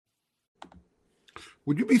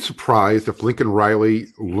Would you be surprised if Lincoln Riley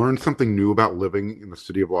learned something new about living in the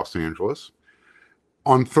city of Los Angeles?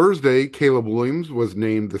 On Thursday, Caleb Williams was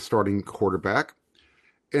named the starting quarterback.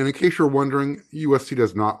 And in case you're wondering, USC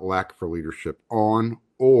does not lack for leadership on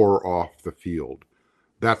or off the field.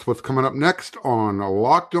 That's what's coming up next on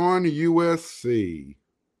Locked On USC.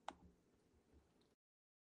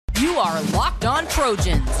 You are Locked On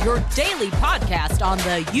Trojans, your daily podcast on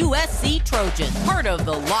the USC Trojans, part of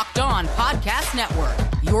the Locked On Podcast Network,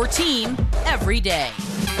 your team every day.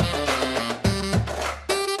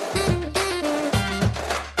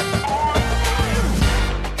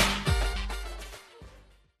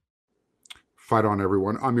 Fight on,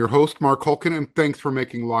 everyone. I'm your host, Mark Hulkin, and thanks for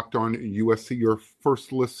making Locked On USC your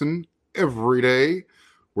first listen every day.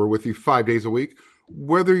 We're with you 5 days a week.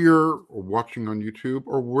 Whether you're watching on YouTube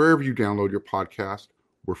or wherever you download your podcast,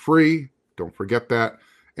 we're free. Don't forget that.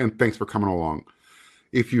 And thanks for coming along.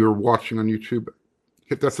 If you're watching on YouTube,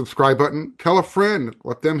 hit that subscribe button. Tell a friend.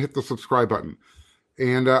 Let them hit the subscribe button.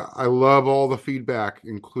 And I love all the feedback,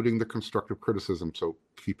 including the constructive criticism. So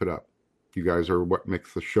keep it up. You guys are what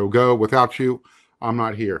makes the show go. Without you, I'm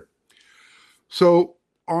not here. So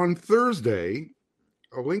on Thursday,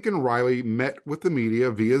 Lincoln Riley met with the media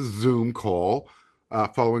via Zoom call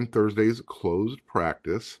following Thursday's closed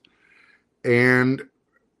practice. And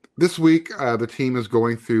this week, the team is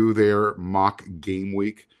going through their mock game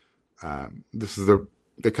week.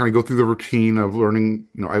 They kind of go through the routine of learning.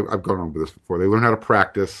 I've gone over this before. They learn how to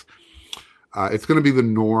practice. It's going to be the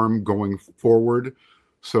norm going forward.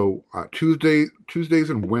 So Tuesdays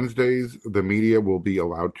and Wednesdays, the media will be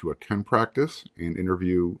allowed to attend practice and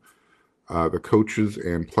interview the coaches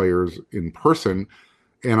and players in person.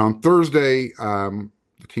 And on Thursday, the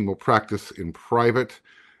team will practice in private,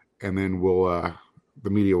 and then the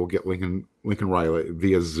media will get Lincoln Riley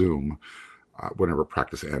via Zoom whenever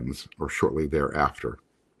practice ends or shortly thereafter.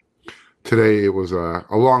 Today, it was a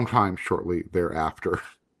long time shortly thereafter.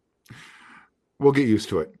 We'll get used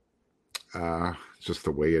to it. It's just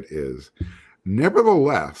the way it is.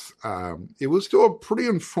 Nevertheless, it was still a pretty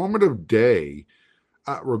informative day,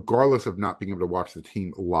 regardless of not being able to watch the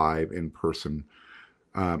team live in person.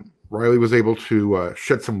 Riley was able to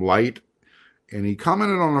shed some light, and he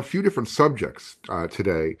commented on a few different subjects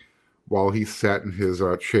today while he sat in his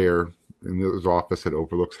chair in his office that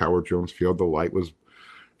overlooks Howard Jones Field. The light was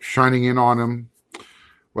shining in on him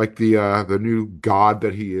like the new god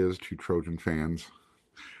that he is to Trojan fans.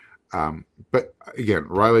 But again,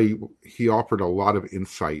 Riley, he offered a lot of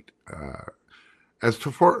insight as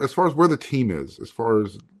far as where the team is. As far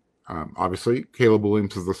as obviously, Caleb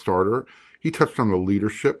Williams is the starter. He touched on the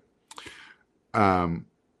leadership.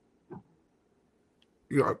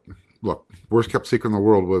 Look, worst kept secret in the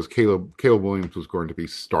world was Caleb Williams was going to be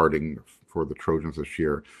starting for the Trojans this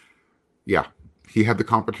year. Yeah, he had the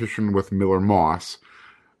competition with Miller Moss,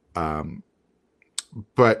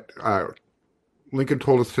 but Lincoln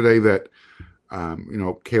told us today that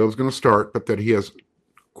Caleb's going to start, but that he has,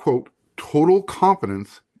 quote, total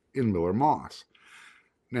confidence in Miller Moss.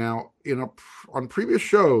 Now, on previous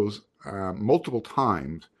shows, multiple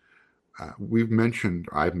times, I've mentioned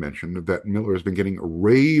that Miller has been getting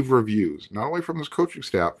rave reviews, not only from his coaching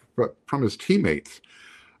staff, but from his teammates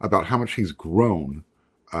about how much he's grown,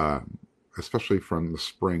 especially from the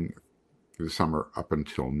spring through the summer up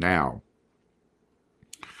until now.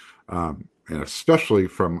 And especially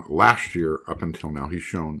from last year up until now, he's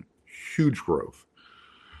shown huge growth.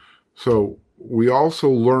 So we also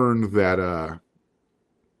learned that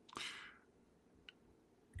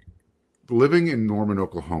living in Norman,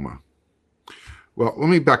 Oklahoma. Well, let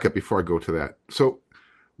me back up before I go to that. So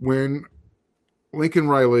when Lincoln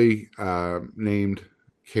Riley named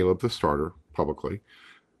Caleb the starter publicly,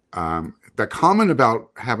 that comment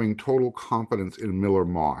about having total confidence in Miller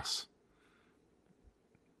Moss,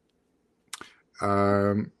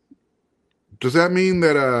 does that mean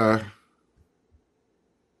that,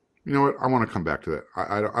 you know what? I want to come back to that.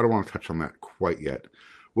 I don't want to touch on that quite yet.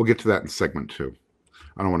 We'll get to that in segment 2.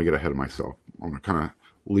 I don't want to get ahead of myself. I want to kind of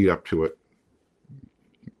lead up to it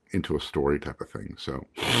into a story type of thing. So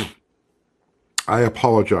I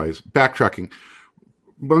apologize. Backtracking.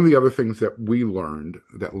 One of the other things that we learned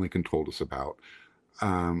that Lincoln told us about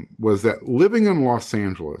was that living in Los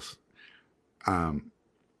Angeles,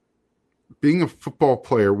 being a football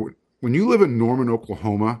player, when you live in Norman,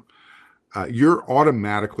 Oklahoma, you're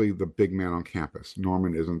automatically the big man on campus.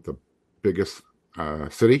 Norman isn't the biggest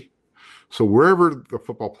city. So wherever the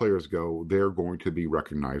football players go, they're going to be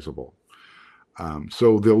recognizable.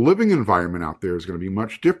 So the living environment out there is going to be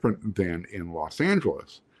much different than in Los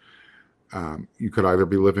Angeles. You could either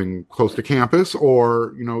be living close to campus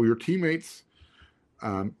or, your teammates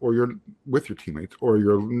or you're with your teammates, or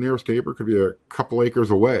your nearest neighbor could be a couple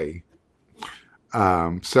acres away,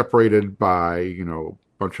 separated by, a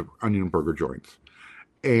bunch of onion burger joints.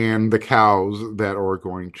 And the cows that are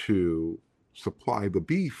going to supply the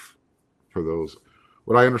beef for those,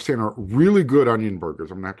 what I understand are really good onion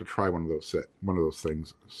burgers. I'm gonna have to try one of those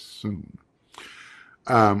things soon.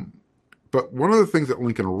 But one of the things that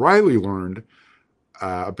Lincoln Riley learned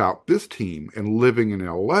about this team and living in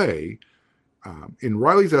LA, in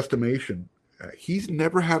Riley's estimation, he's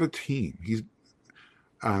never had a team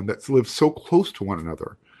that's lived so close to one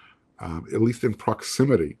another, at least in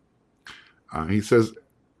proximity. He says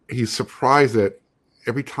he's surprised that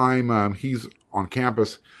every time he's on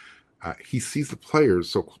campus, he sees the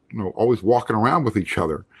players always walking around with each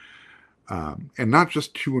other, and not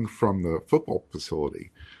just to and from the football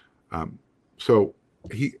facility. So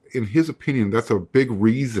in his opinion, that's a big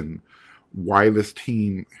reason why this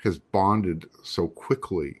team has bonded so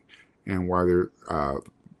quickly, and why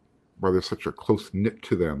there's such a close knit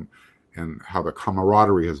to them, and how the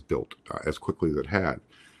camaraderie has built as quickly as it had.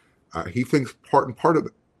 He thinks part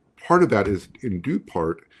of that is in due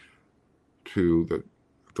part to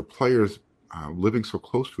the players living so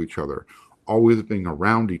close to each other, always being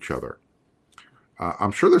around each other.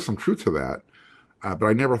 I'm sure there's some truth to that, but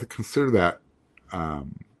I never consider that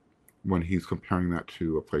when he's comparing that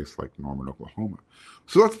to a place like Norman, Oklahoma.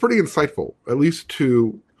 So that's pretty insightful, at least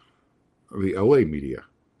to the LA media.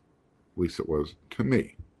 At least it was to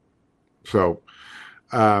me. So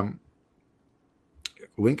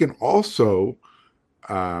Lincoln also,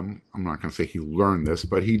 I'm not going to say he learned this,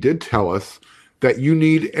 but he did tell us that you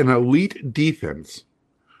need an elite defense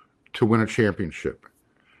to win a championship.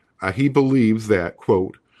 He believes that,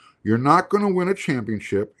 quote, "You're not going to win a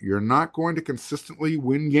championship, you're not going to consistently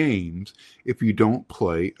win games if you don't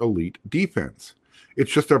play elite defense.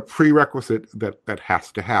 It's just a prerequisite that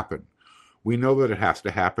has to happen. We know that it has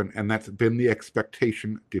to happen, and that's been the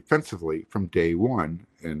expectation defensively from day one,"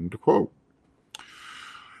 end quote.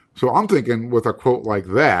 So I'm thinking, with a quote like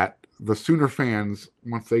that, the Sooner fans,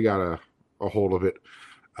 once they got a hold of it,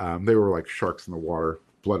 they were like sharks in the water,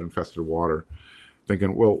 blood-infested water,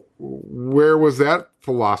 thinking, well, where was that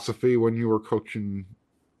philosophy when you were coaching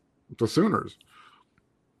the Sooners?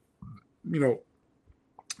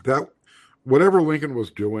 That whatever Lincoln was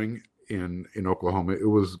doing in Oklahoma, it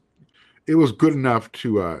was good enough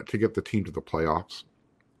to get the team to the playoffs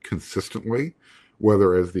consistently,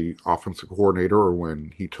 whether as the offensive coordinator or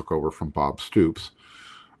when he took over from Bob Stoops.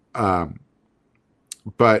 But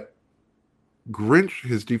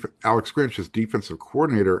Alex Grinch, his defensive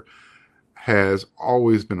coordinator, has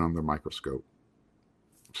always been under the microscope.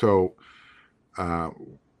 So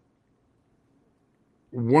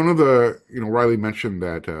one of the, Riley mentioned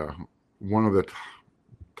that one of the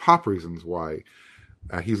top reasons why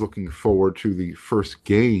he's looking forward to the first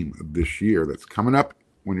game this year that's coming up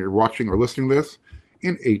when you're watching or listening to this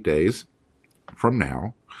in 8 days from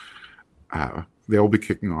now. They'll be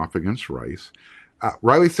kicking off against Rice.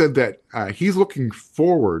 Riley said that he's looking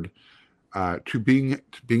forward to being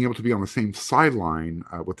able to be on the same sideline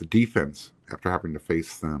with the defense after having to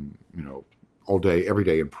face them, all day, every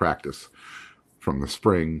day in practice from the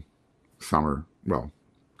spring, summer. Well,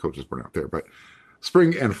 coaches weren't out there, but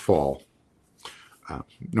spring and fall.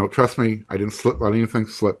 No, trust me, I didn't let anything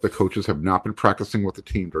slip. The coaches have not been practicing with the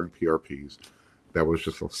team during PRPs. That was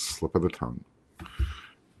just a slip of the tongue.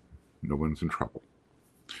 No one's in trouble.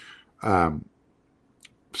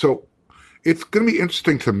 So it's going to be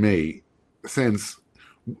interesting to me, since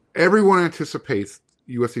everyone anticipates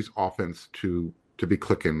USC's offense to be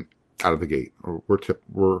clicking out of the gate. Or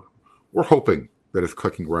we're hoping that it's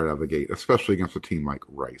clicking right out of the gate, especially against a team like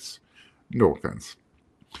Rice. No offense.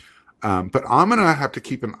 But I'm going to have to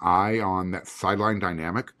keep an eye on that sideline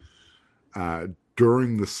dynamic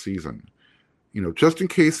during the season. Just in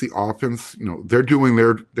case the offense, they're doing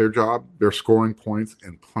their job, they're scoring points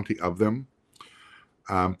and plenty of them.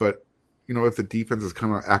 But, if the defense is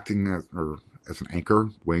kind of acting as an anchor,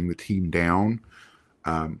 weighing the team down,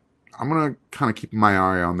 I'm going to kind of keep my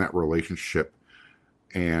eye on that relationship.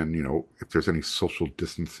 And, if there's any social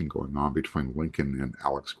distancing going on between Lincoln and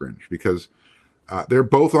Alex Grinch, because they're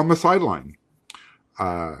both on the sideline.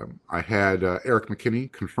 I had Eric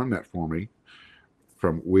McKinney confirm that for me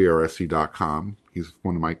from wearesc.com. He's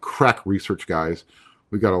one of my crack research guys.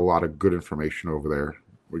 We got a lot of good information over there.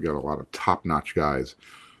 We got a lot of top-notch guys.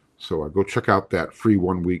 So go check out that free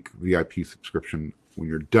 1-week VIP subscription when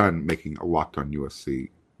you're done making a Locked On USC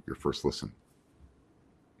your first listen.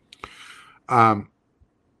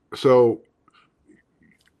 So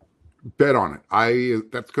bet on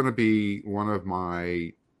it. That's going to be one of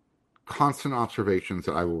my constant observations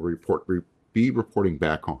that I will be reporting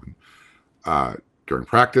back on during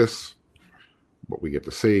practice, what we get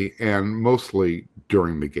to see, and mostly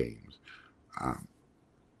during the games.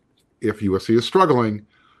 If USC is struggling,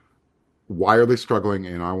 why are they struggling?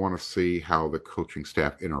 And I want to see how the coaching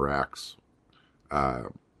staff interacts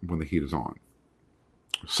when the heat is on.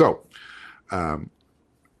 So, like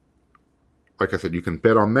I said, you can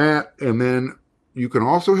bet on that. And then you can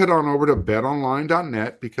also head on over to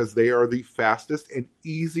betonline.net because they are the fastest and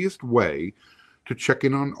easiest way to check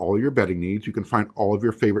in on all your betting needs. You can find all of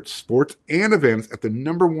your favorite sports and events at the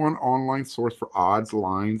 #1 online source for odds,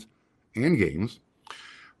 lines, and games.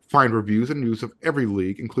 Find reviews and news of every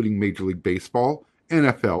league, including Major League Baseball,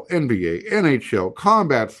 NFL, NBA, NHL,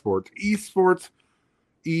 combat sports, esports,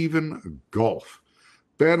 even golf.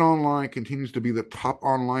 BetOnline continues to be the top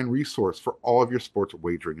online resource for all of your sports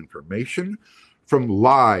wagering information. From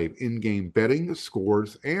live in-game betting,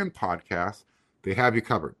 scores, and podcasts, they have you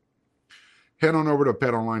covered. Head on over to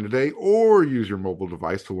BetOnline today or use your mobile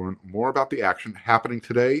device to learn more about the action happening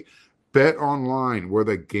today. BetOnline, where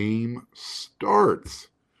the game starts.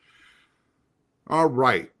 All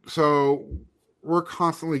right, so we're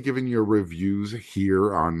constantly giving you reviews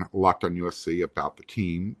here on Locked On USC about the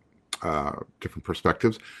team, different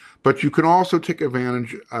perspectives, but you can also take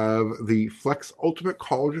advantage of the Flex Ultimate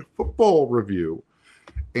College Football Review.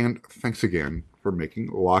 And thanks again for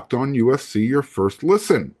making Locked On USC your first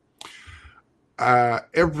listen.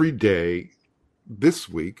 Every day this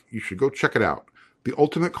week, you should go check it out. The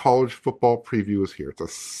Ultimate College Football Preview is here. It's a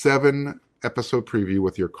 7-episode preview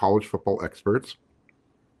with your college football experts.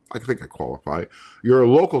 I think I qualify. Your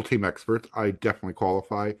local team experts, I definitely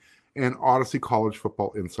qualify. And Odyssey College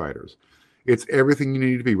Football Insiders. It's everything you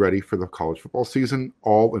need to be ready for the college football season,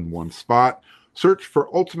 all in one spot. Search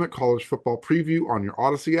for Ultimate College Football Preview on your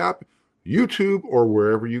Odyssey app, YouTube, or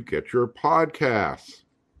wherever you get your podcasts.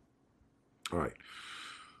 All right.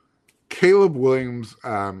 Caleb Williams,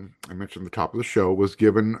 I mentioned at the top of the show, was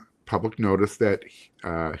given public notice that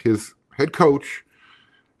his head coach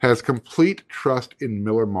has complete trust in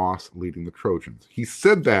Miller Moss leading the Trojans. He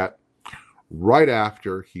said that right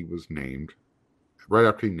after he named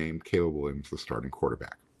Caleb Williams the starting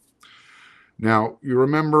quarterback. Now, you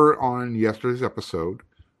remember on yesterday's episode,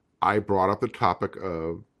 I brought up the topic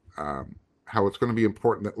of how it's going to be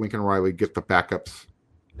important that Lincoln Riley get the backups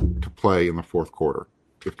to play in the fourth quarter,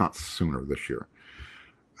 if not sooner this year.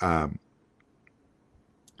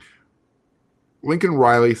 Lincoln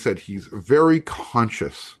Riley said he's very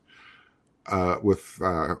conscious with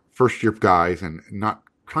first-year guys and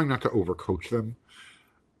trying not to overcoach them.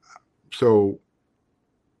 So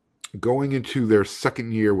going into their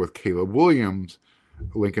second year with Caleb Williams,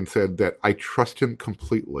 Lincoln said that I trust him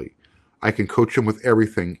completely. I can coach him with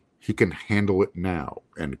everything. He can handle it now,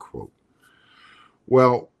 end quote.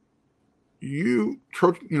 Well,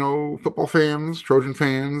 football fans, Trojan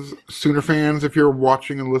fans, Sooner fans, if you're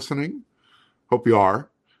watching and listening, hope you are.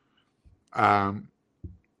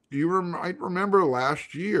 Might remember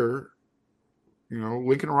last year,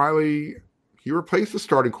 Lincoln Riley, he replaced the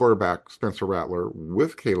starting quarterback, Spencer Rattler,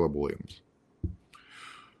 with Caleb Williams.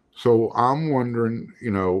 So I'm wondering,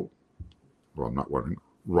 I'm not wondering.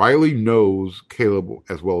 Riley knows Caleb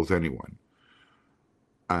as well as anyone.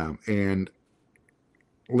 And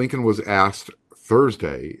Lincoln was asked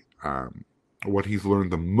Thursday what he's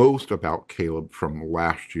learned the most about Caleb from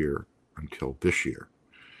last year until this year.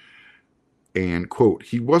 And, quote,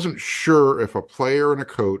 he wasn't sure if a player and a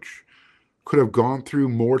coach could have gone through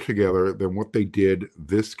more together than what they did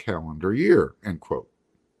this calendar year, end quote.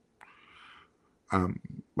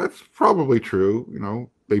 That's probably true.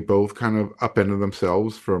 They both kind of upended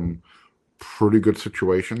themselves from pretty good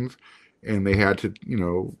situations, and they had to,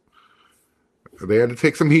 they had to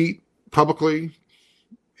take some heat publicly,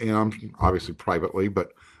 and obviously privately,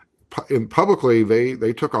 but publicly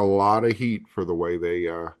they took a lot of heat for the way they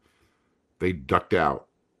ducked out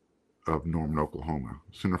of Norman, Oklahoma.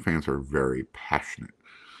 Sooner fans are very passionate.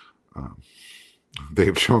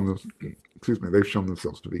 They've shown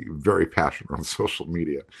themselves to be very passionate on social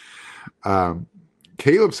media.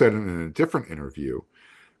 Caleb said in a different interview,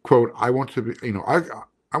 quote, I want to be,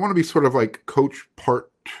 I want to be sort of like Coach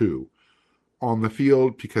Part 2 on the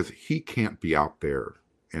field because he can't be out there,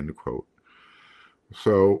 end quote.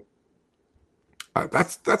 So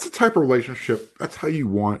that's the type of relationship. That's how you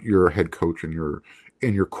want your head coach and your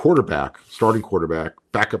quarterback, starting quarterback,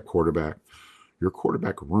 backup quarterback, your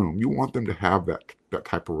quarterback room. You want them to have that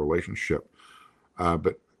type of relationship,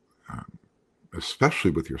 but especially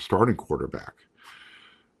with your starting quarterback.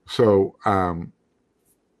 So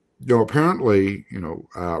Apparently,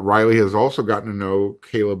 Riley has also gotten to know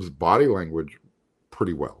Caleb's body language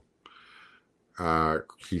pretty well.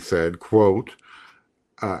 He said, quote,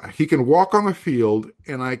 he can walk on the field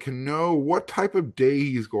and I can know what type of day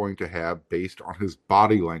he's going to have based on his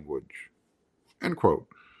body language, end quote.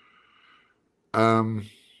 That's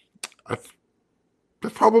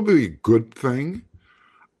probably a good thing.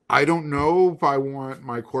 I don't know if I want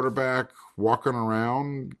my quarterback walking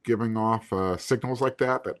around giving off signals like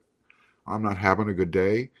that I'm not having a good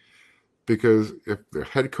day, because if the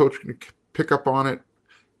head coach can pick up on it,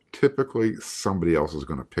 typically somebody else is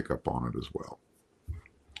going to pick up on it as well.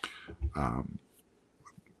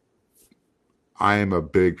 I am a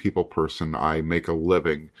big people person. I make a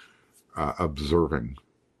living observing.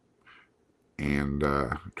 And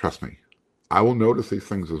trust me, I will notice these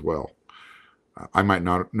things as well. I might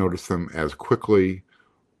not notice them as quickly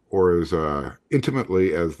or as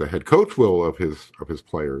intimately as the head coach will of his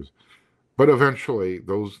players, but eventually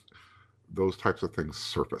those types of things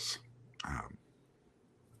surface.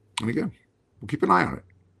 And again, we'll keep an eye on it.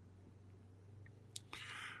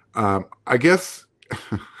 I guess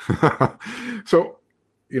so.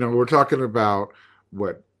 We're talking about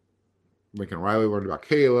what Lincoln Riley learned about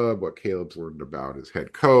Caleb, what Caleb's learned about his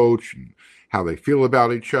head coach, and how they feel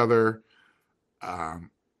about each other.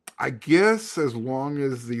 I guess as long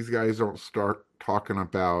as these guys don't start talking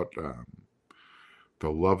about the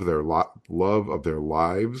love of their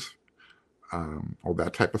lives, all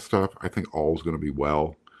that type of stuff, I think all's going to be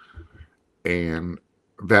well. And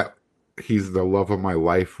that he's the love of my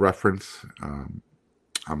life reference.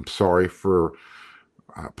 I'm sorry for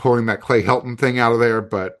pulling that Clay Helton thing out of there,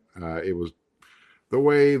 but it was the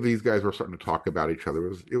way these guys were starting to talk about each other.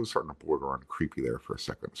 It was starting to border on creepy there for a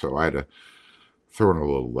second. So I had to throw in a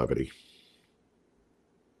little levity.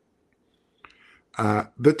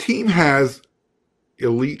 The team has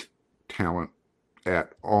elite talent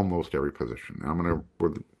at almost every position. I'm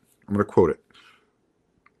gonna quote it: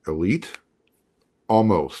 elite,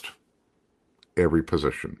 almost every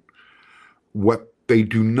position. What they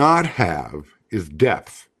do not have is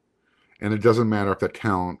depth, and it doesn't matter if that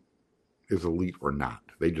talent is elite or not.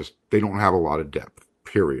 They don't have a lot of depth.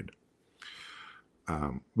 Period.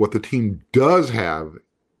 What the team does have,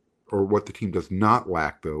 or what the team does not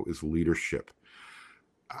lack, though, is leadership.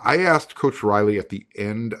 I asked Coach Riley at the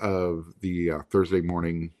end of the Thursday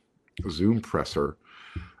morning Zoom presser,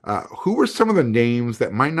 who were some of the names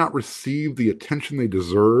that might not receive the attention they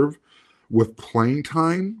deserve with playing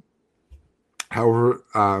time. However,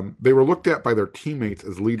 they were looked at by their teammates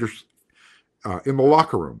as leaders in the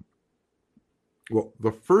locker room. Well,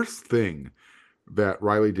 the first thing that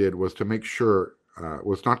Riley did was to make sure,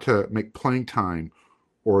 was not to make playing time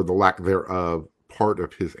or the lack thereof part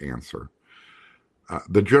of his answer.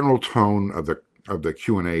 The general tone of the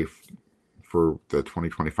Q&A for the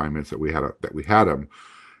 25 minutes that we had him,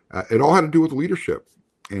 it all had to do with leadership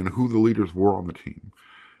and who the leaders were on the team,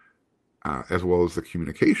 as well as the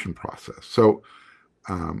communication process. So,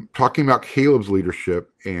 talking about Caleb's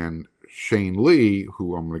leadership and Shane Lee,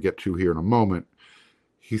 who I'm going to get to here in a moment,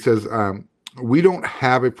 he says, we don't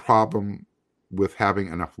have a problem with having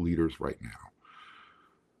enough leaders right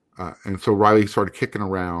now. And so Riley started kicking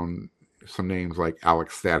around some names like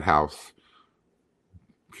Alex Stadhouse,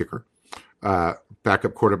 kicker,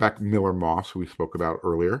 backup quarterback Miller Moss, who we spoke about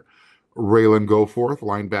earlier, Raylan Goforth,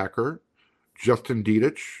 linebacker, Justin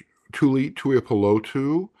Dedich, Tuli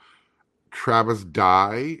Tuipulotu, Travis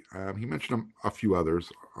Dye. He mentioned a few others.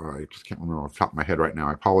 I just can't remember off the top of my head right now.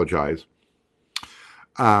 I apologize.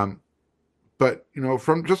 But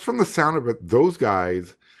from the sound of it, those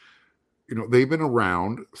guys, they've been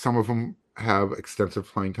around. Some of them have extensive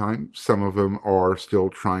playing time. Some of them are still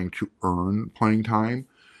trying to earn playing time.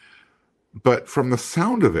 But from the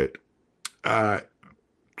sound of it,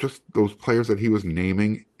 just those players that he was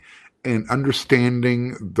naming and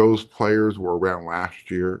understanding those players were around last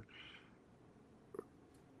year.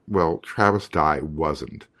 Well, Travis Dye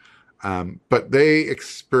wasn't. But they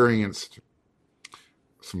experienced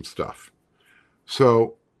some stuff.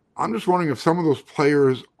 So I'm just wondering if some of those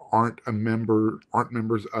players aren't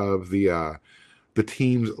members of the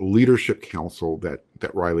team's leadership council that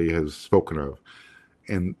Riley has spoken of.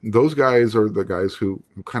 And those guys are the guys who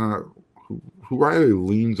Riley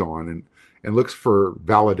leans on and looks for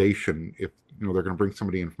validation if they're going to bring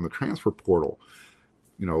somebody in from the transfer portal.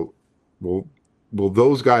 Will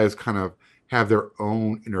those guys kind of have their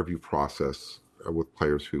own interview process with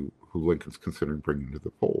players who Lincoln's considering bringing to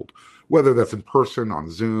the fold, whether that's in person, on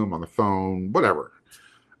Zoom, on the phone, whatever.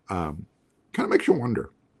 Kind of makes you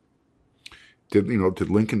wonder. Did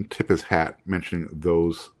Lincoln tip his hat mentioning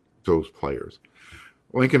those players?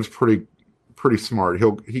 Lincoln's pretty smart.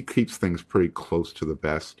 He keeps things pretty close to the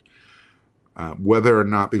vest. Whether or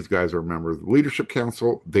not these guys are members of the Leadership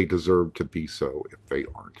Council, they deserve to be so if they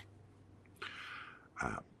aren't.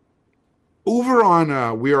 Over on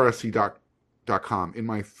wearesc.com, in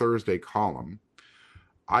my Thursday column,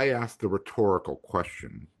 I asked the rhetorical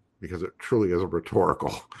question, because it truly is a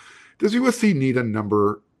rhetorical. Does USC need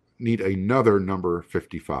another number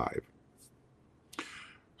 55?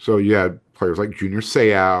 So you had players like Junior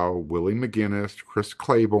Seau, Willie McGinnis, Chris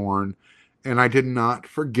Claiborne, and I did not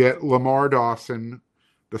forget Lamar Dawson.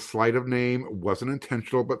 The sleight of name wasn't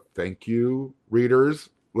intentional, but thank you, readers,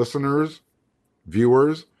 listeners,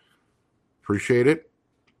 viewers. Appreciate it.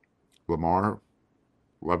 Lamar,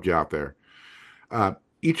 loved you out there.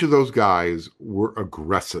 Each of those guys were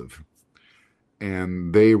aggressive,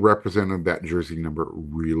 and they represented that jersey number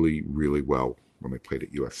really, really well when they played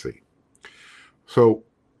at USC. So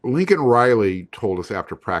Lincoln Riley told us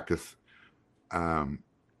after practice,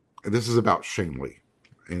 this is about Shane Lee,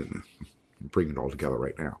 and I'm bringing it all together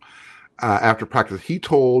right now. After practice, he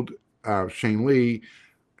told Shane Lee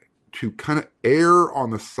to kind of err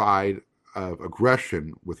on the side of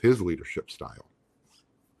aggression with his leadership style.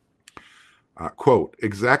 Quote,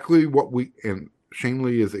 and Shane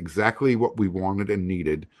Lee is exactly what we wanted and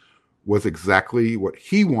needed, was exactly what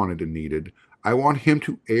he wanted and needed. I want him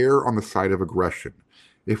to err on the side of aggression.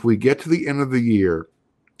 If we get to the end of the year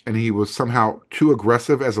and he was somehow too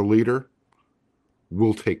aggressive as a leader,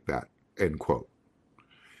 we'll take that, end quote.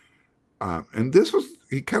 And this was,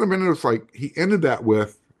 he kind of ended, it was like, he ended that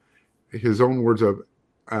with his own words of,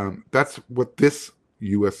 that's what this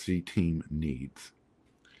USC team needs.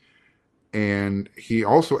 And he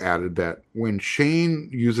also added that when Shane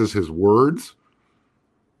uses his words,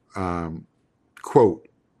 quote,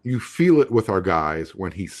 you feel it with our guys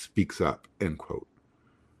when he speaks up, end quote.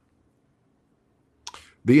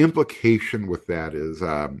 The implication with that is,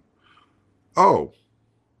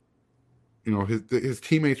 his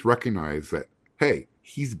teammates recognize that, hey,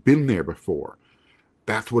 he's been there before.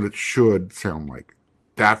 That's what it should sound like.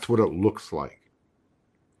 That's what it looks like.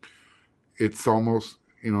 It's almost,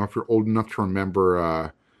 if you're old enough to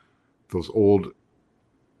remember those old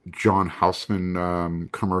John Houseman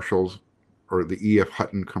commercials, or the E.F.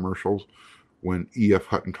 Hutton commercials, when E.F.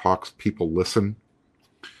 Hutton talks, people listen.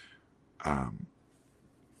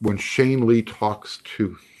 When Shane Lee talks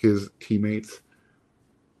to his teammates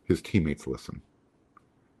listen.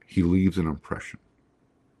 He leaves an impression.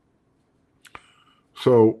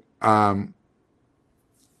 So,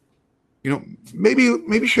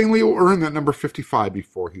 maybe Shane Lee will earn that number 55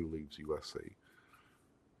 before he leaves USC.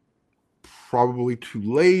 Probably too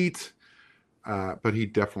late, but he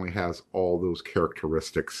definitely has all those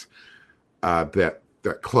characteristics that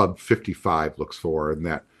Club 55 looks for, and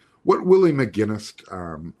that what Willie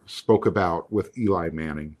McGinnis spoke about with Eli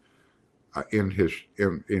Manning in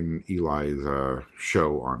Eli's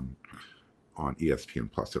show on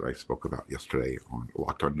ESPN Plus that I spoke about yesterday on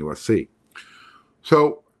Locked On USC.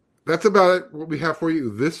 So that's about it. What we have for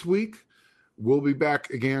you this week. We'll be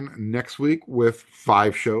back again next week with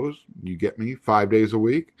 5 shows. You get me, 5 days a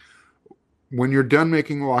week. When you're done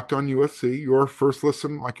making Locked On USC, your first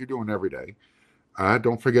listen like you're doing every day.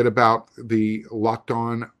 Don't forget about the Locked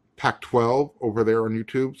On Pac-12 over there on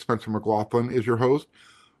YouTube. Spencer McLaughlin is your host.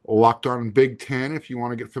 Locked On Big Ten if you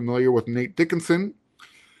want to get familiar with Nate Dickinson.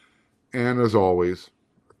 And as always,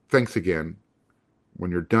 thanks again.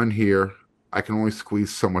 When you're done here, I can only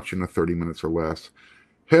squeeze so much into 30 minutes or less.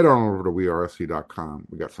 Head on over to wearesc.com.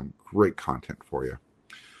 We got some great content for you.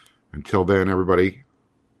 Until then, everybody,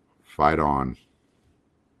 fight on.